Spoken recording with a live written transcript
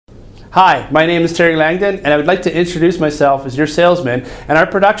Hi, my name is Terry Langdon and I would like to introduce myself as your salesman, and our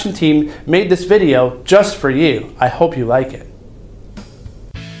production team made this video just for you. I hope you like it.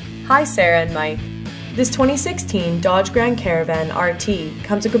 Hi Sarah and Mike. This 2016 Dodge Grand Caravan RT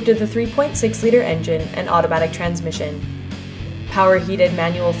comes equipped with a 3.6-liter engine and automatic transmission. Power heated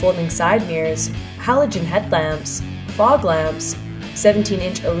manual folding side mirrors, halogen headlamps, fog lamps,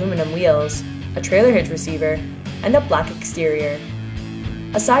 17-inch aluminum wheels, a trailer hitch receiver, and a black exterior.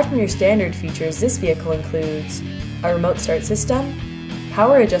 Aside from your standard features, this vehicle includes a remote start system,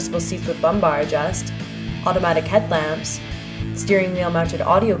 power adjustable seats with lumbar adjust, automatic headlamps, steering wheel mounted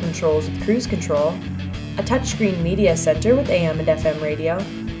audio controls with cruise control, a touchscreen media center with AM and FM radio,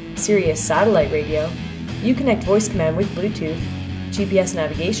 Sirius satellite radio, Uconnect voice command with Bluetooth, GPS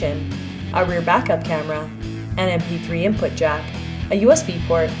navigation, a rear backup camera, an MP3 input jack, a USB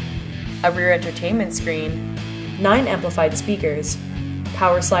port, a rear entertainment screen, 9 amplified speakers,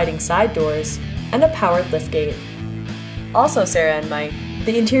 power sliding side doors, and a powered liftgate. Also Sarah and Mike,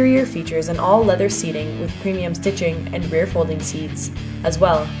 the interior features an all-leather seating with premium stitching and rear folding seats. As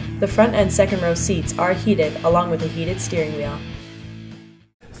well, the front and second row seats are heated along with a heated steering wheel.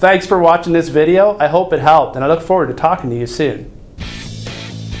 Thanks for watching this video. I hope it helped and I look forward to talking to you soon.